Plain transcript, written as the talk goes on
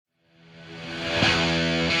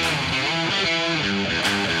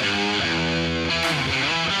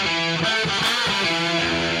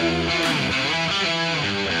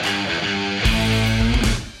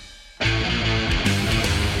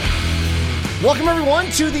Welcome,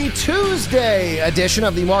 everyone, to the Tuesday edition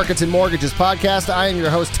of the Markets and Mortgages podcast. I am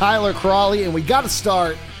your host, Tyler Crawley, and we got to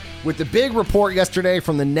start with the big report yesterday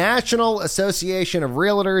from the National Association of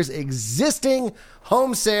Realtors, existing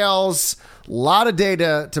home sales. A lot of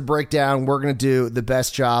data to break down. We're going to do the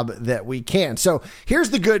best job that we can. So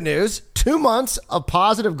here's the good news. 2 months of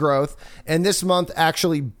positive growth, and this month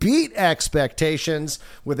actually beat expectations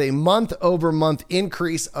with a month-over-month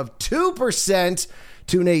increase of 2%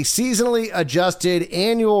 to a seasonally adjusted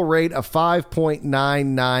annual rate of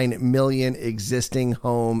 5.99 million existing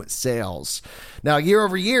home sales. Now, year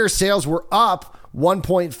over year, sales were up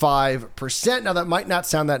 1.5%. Now, that might not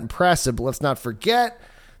sound that impressive, but let's not forget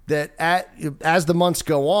that as the months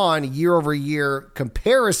go on, year over year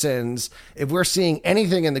comparisons, if we're seeing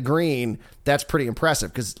anything in the green, that's pretty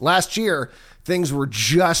impressive, because last year, things were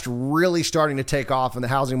just really starting to take off and the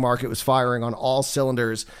housing market was firing on all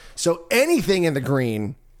cylinders. So anything in the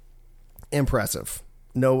green, impressive.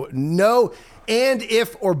 No, and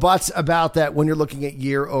if or buts about that when you're looking at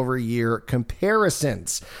year over year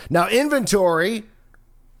comparisons. Now, inventory,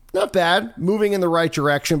 not bad, moving in the right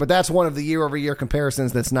direction, but that's one of the year over year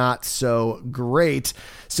comparisons that's not so great.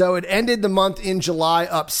 So it ended the month in July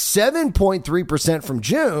up 7.3% from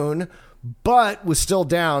June, but was still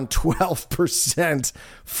down 12%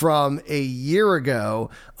 from a year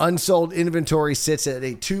ago. Unsold inventory sits at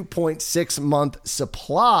a 2.6 month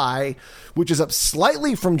supply, which is up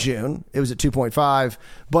slightly from June. It was at 2.5,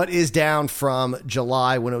 but is down from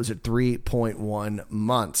July when it was at 3.1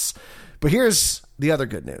 months. But here's the other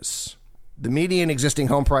good news. The median existing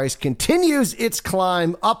home price continues its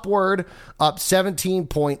climb upward, up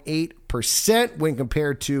 17.8% when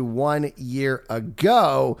compared to 1 year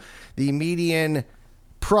ago. The median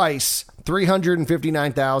price,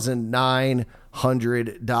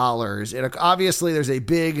 $359,900. And obviously, there's a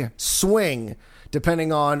big swing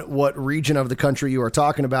depending on what region of the country you are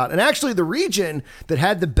talking about. And actually, the region that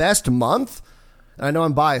had the best month, and I know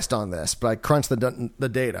I'm biased on this, but I crunched the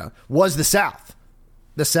data, was the South.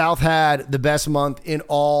 The South had the best month in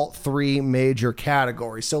all three major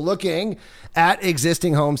categories. So looking at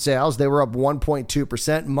existing home sales, they were up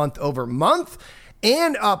 1.2% month over month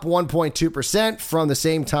and up 1.2% from the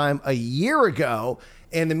same time a year ago.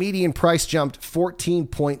 And the median price jumped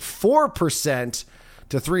 14.4%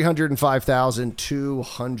 to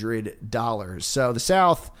 $305,200. So the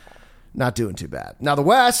South, not doing too bad. Now the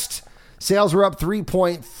West, sales were up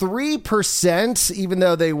 3.3%, even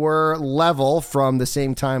though they were level from the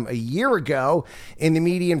same time a year ago. And the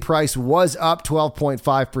median price was up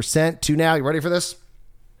 12.5% to now, you ready for this?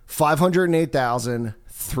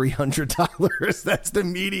 $508,300. That's the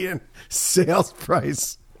median sales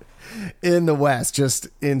price in the West. Just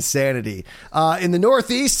insanity. In the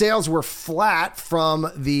Northeast, sales were flat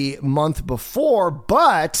from the month before,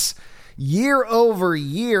 but year over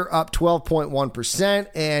year up 12.1%,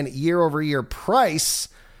 and year over year price,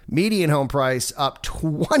 median home price up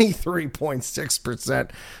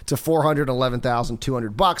 23.6% to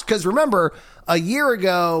 $411,200. Because remember, a year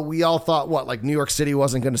ago, we all thought, like New York City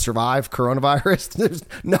wasn't going to survive coronavirus? There's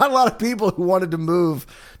not a lot of people who wanted to move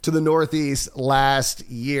to the Northeast last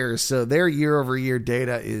year. So their year over year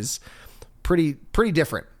data is pretty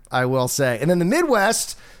different, I will say. And then the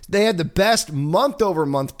Midwest, they had the best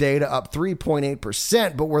month-over-month data, up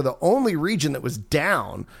 3.8%, but were the only region that was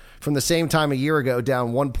down from the same time a year ago,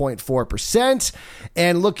 down 1.4%.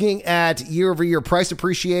 And looking at year-over-year price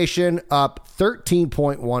appreciation, up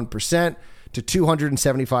 13.1% to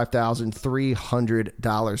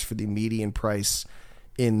 $275,300 for the median price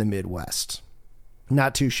in the Midwest.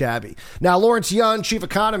 Not too shabby. Now, Lawrence Young, chief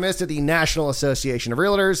economist at the National Association of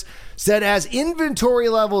Realtors, said as inventory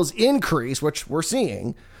levels increase, which we're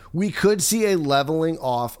seeing, we could see a leveling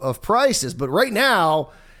off of prices. But right now,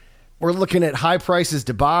 we're looking at high prices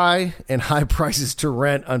to buy and high prices to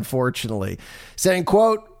rent, unfortunately. Saying,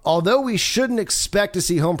 quote, although we shouldn't expect to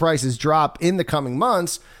see home prices drop in the coming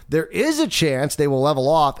months, there is a chance they will level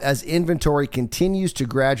off as inventory continues to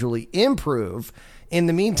gradually improve. In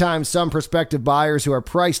the meantime, some prospective buyers who are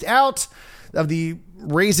priced out of the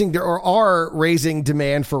are raising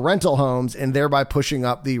demand for rental homes and thereby pushing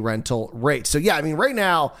up the rental rate. So yeah, I mean, right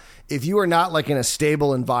now, if you are not like in a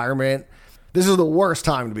stable environment, this is the worst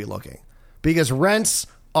time to be looking, because rents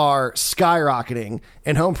are skyrocketing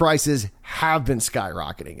and home prices have been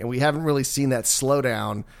skyrocketing. And we haven't really seen that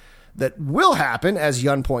slowdown that will happen, as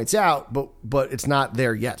Yun points out, but it's not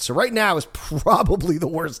there yet. So right now is probably the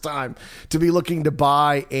worst time to be looking to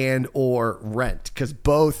buy and or rent, because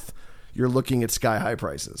both you're looking at sky high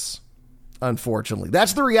prices. unfortunately.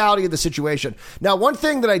 That's the reality of the situation. Now, one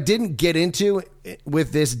thing that I didn't get into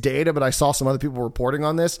with this data, but I saw some other people reporting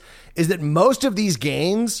on this, is that most of these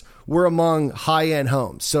gains were among high-end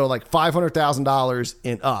homes. So like $500,000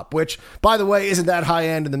 and up, which, by the way, isn't that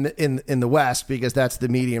high-end in the West, because that's the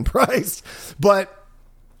median price. But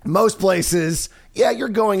most places, yeah, you're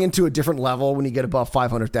going into a different level when you get above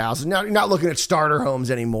 500,000. Now, you're not looking at starter homes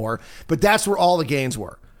anymore, but that's where all the gains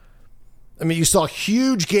were. I mean, you saw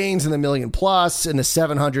huge gains in the million plus, in the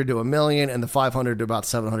 700 to a million, and the 500 to about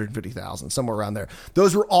 750,000, somewhere around there.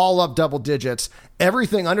 Those were all up double digits.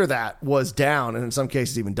 Everything under that was down, and in some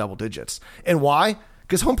cases even double digits. And why?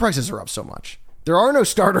 Because home prices are up so much. There are no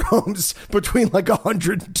starter homes between like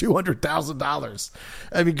 $100,000 and $200,000.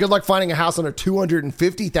 I mean, good luck finding a house under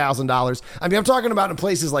 $250,000. I mean, I'm talking about in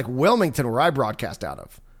places like Wilmington, where I broadcast out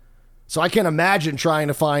of. So I can't imagine trying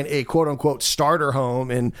to find a quote unquote starter home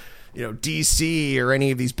in, DC or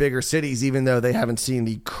any of these bigger cities, even though they haven't seen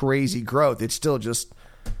the crazy growth. It's still just,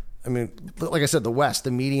 I mean, like I said, the West,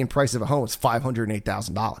 the median price of a home is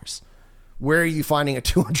 $508,000. Where are you finding a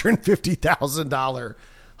 $250,000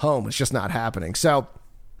 home? It's just not happening. So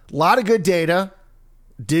a lot of good data,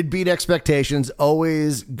 did beat expectations,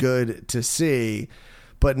 always good to see.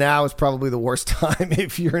 But now is probably the worst time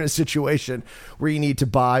if you're in a situation where you need to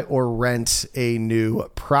buy or rent a new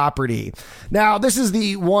property. Now, this is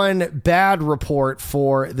the one bad report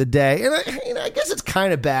for the day. And I guess it's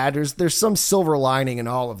kind of bad. There's some silver lining in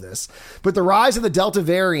all of this. But the rise of the Delta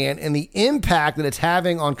variant and the impact that it's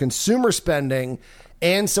having on consumer spending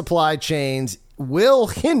and supply chains will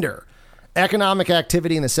hinder economic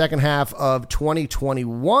activity in the second half of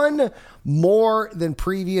 2021 more than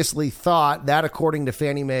previously thought. That, according to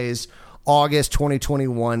Fannie Mae's August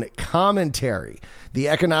 2021 commentary. The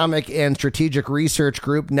Economic and Strategic Research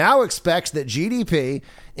Group now expects that GDP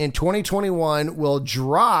in 2021 will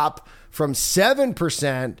drop from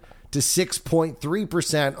 7% to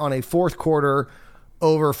 6.3% on a fourth quarter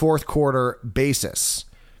over fourth quarter basis.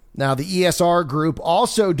 Now, the ESR group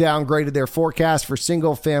also downgraded their forecast for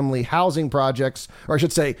single-family housing projects, or I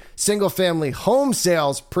should say single-family home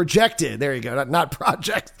sales projected, there you go, not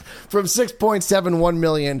projects, from 6.71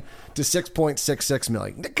 million to 6.66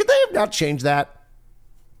 million. Could they have not changed that?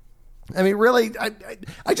 I mean, really,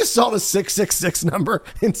 I just saw the 666 number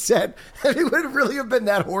and said, would it really have been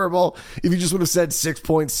that horrible if you just would have said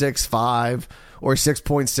 6.65 or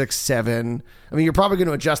 6.67? I mean, you're probably going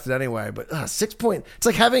to adjust it anyway, but it's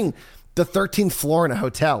like having the 13th floor in a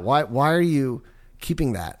hotel. Why are you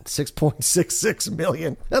keeping that? 6.66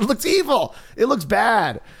 million. That looks evil. It looks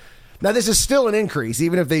bad. Now, this is still an increase.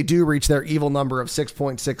 Even if they do reach their evil number of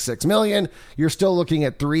 6.66 million, you're still looking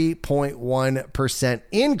at 3.1%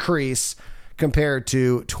 increase compared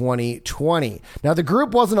to 2020. Now, the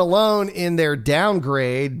group wasn't alone in their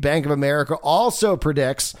downgrade. Bank of America also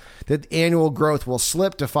predicts that annual growth will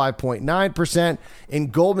slip to 5.9%,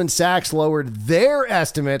 and Goldman Sachs lowered their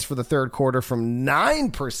estimates for the third quarter from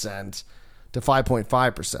 9% to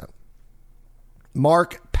 5.5%.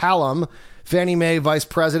 Mark Pallam, Fannie Mae Vice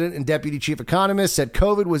President and Deputy Chief Economist, said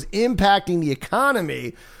COVID was impacting the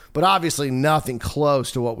economy, but obviously nothing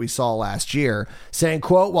close to what we saw last year, saying,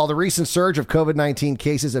 quote, while the recent surge of COVID-19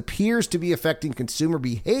 cases appears to be affecting consumer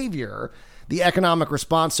behavior, the economic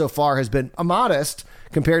response so far has been modest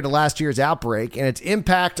compared to last year's outbreak, and its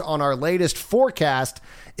impact on our latest forecast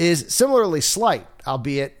is similarly slight,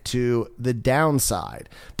 albeit to the downside.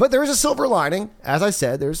 But there is a silver lining. As I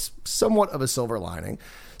said, there's somewhat of a silver lining.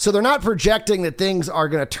 So they're not projecting that things are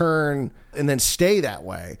going to turn and then stay that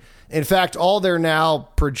way. In fact, all they're now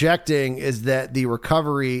projecting is that the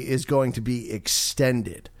recovery is going to be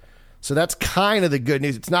extended. So that's kind of the good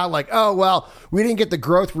news. It's not like, oh, well, we didn't get the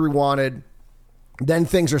growth we wanted, then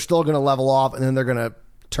things are still going to level off and then they're going to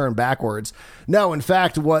turn backwards. No, in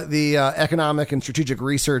fact, what the Economic and Strategic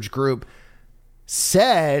Research Group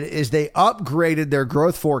said is they upgraded their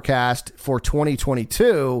growth forecast for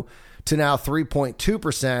 2022 to now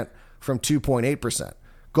 3.2% from 2.8%.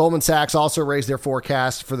 Goldman Sachs also raised their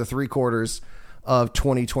forecast for the three quarters of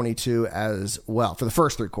 2022 as well, for the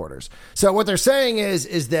first three quarters. So what they're saying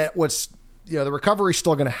is that the recovery is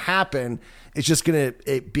still going to happen. It's just going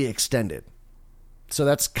to be extended. So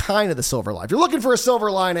that's kind of the silver lining. If you're looking for a silver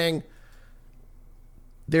lining,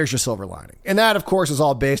 there's your silver lining. And that, of course, is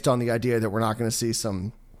all based on the idea that we're not going to see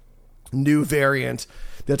some new variant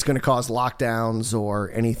that's going to cause lockdowns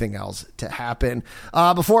or anything else to happen.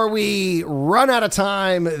 Before we run out of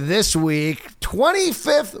time this week,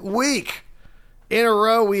 25th week in a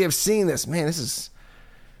row we have seen this. Man, this is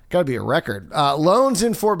got to be a record. Loans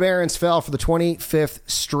in forbearance fell for the 25th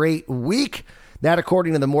straight week. That,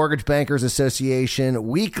 according to the Mortgage Bankers Association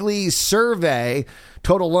weekly survey,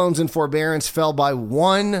 total loans in forbearance fell by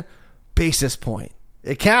 1 basis point.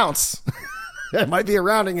 It counts. It might be a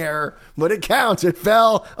rounding error, but it counts. It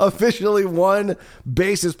fell officially 1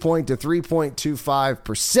 basis point to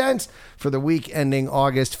 3.25% for the week ending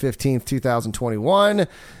August 15th, 2021.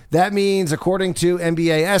 That means, according to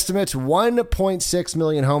MBA estimates, 1.6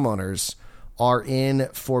 million homeowners are in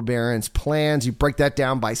forbearance plans. You break that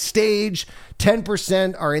down by stage.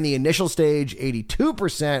 10% are in the initial stage,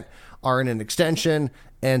 82% are in an extension,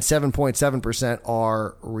 and 7.7%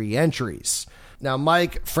 are reentries. Now,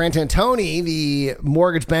 Mike Frantantoni, the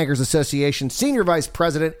Mortgage Bankers Association Senior Vice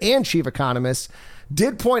President and Chief Economist,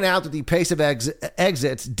 did point out that the pace of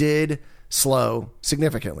exits did slow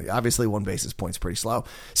significantly. Obviously, 1 basis point is pretty slow.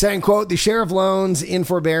 Saying, quote, the share of loans in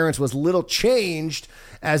forbearance was little changed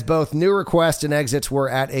as both new requests and exits were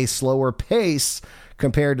at a slower pace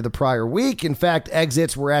compared to the prior week. In fact,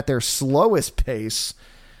 exits were at their slowest pace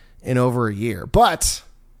in over a year, but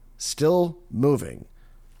still moving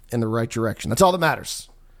in the right direction. That's all that matters.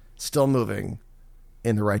 Still moving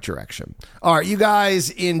in the right direction. All right, you guys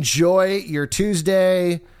enjoy your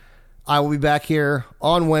Tuesday. I will be back here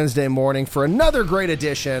on Wednesday morning for another great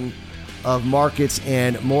edition of Markets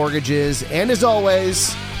and Mortgages. And as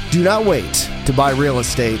always, do not wait to buy real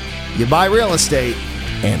estate. You buy real estate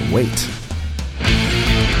and wait.